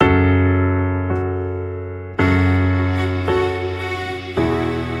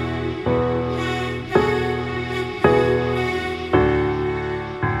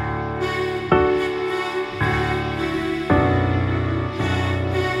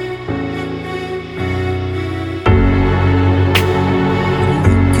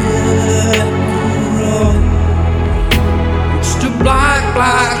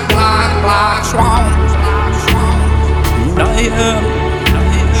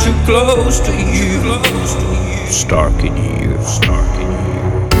close to you, stark in here, stark in here.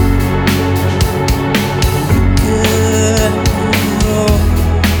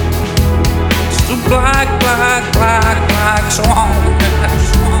 It's the black, black, black, black swan,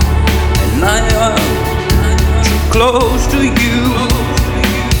 and I am too close to you,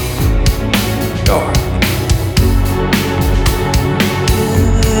 dark.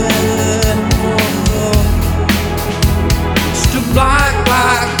 It's the black,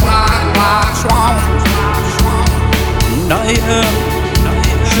 black, black, black swan, and I am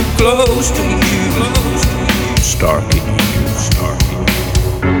too close to you, stark in you, stark in you.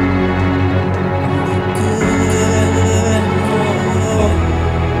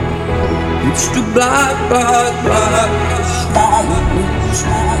 It's the black, black, black swan,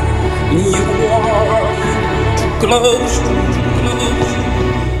 and you are too close, too close.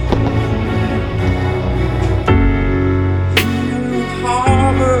 You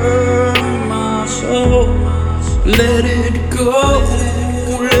harbor my soul, let it go,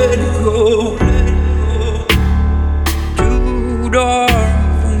 let it go. Too dark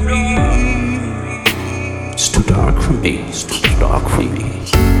for me. It's too dark for me. It's too dark for me.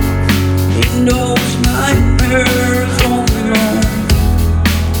 In those nightmares on and on,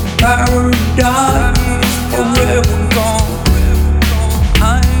 paradise is forever gone.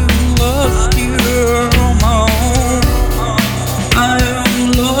 I'm lost here on my own. I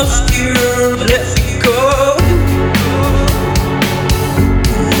am lost here, let me go.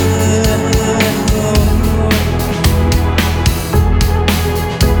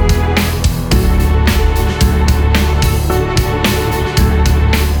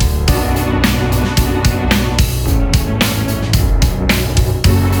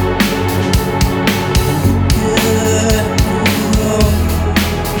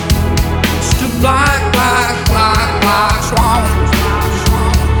 Black, black, black, black swan,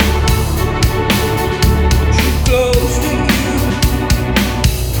 too close to you.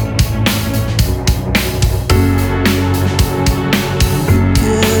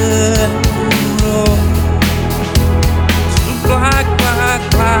 It's the black, black,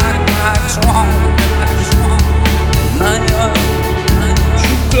 black, black swan, and I am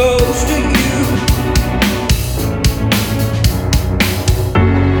too close to you.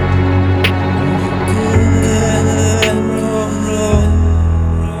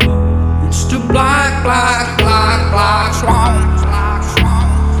 Black, black, black, black swan,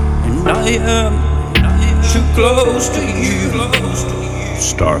 and I am too close to you,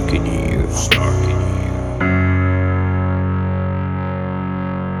 stark in here, stark in here.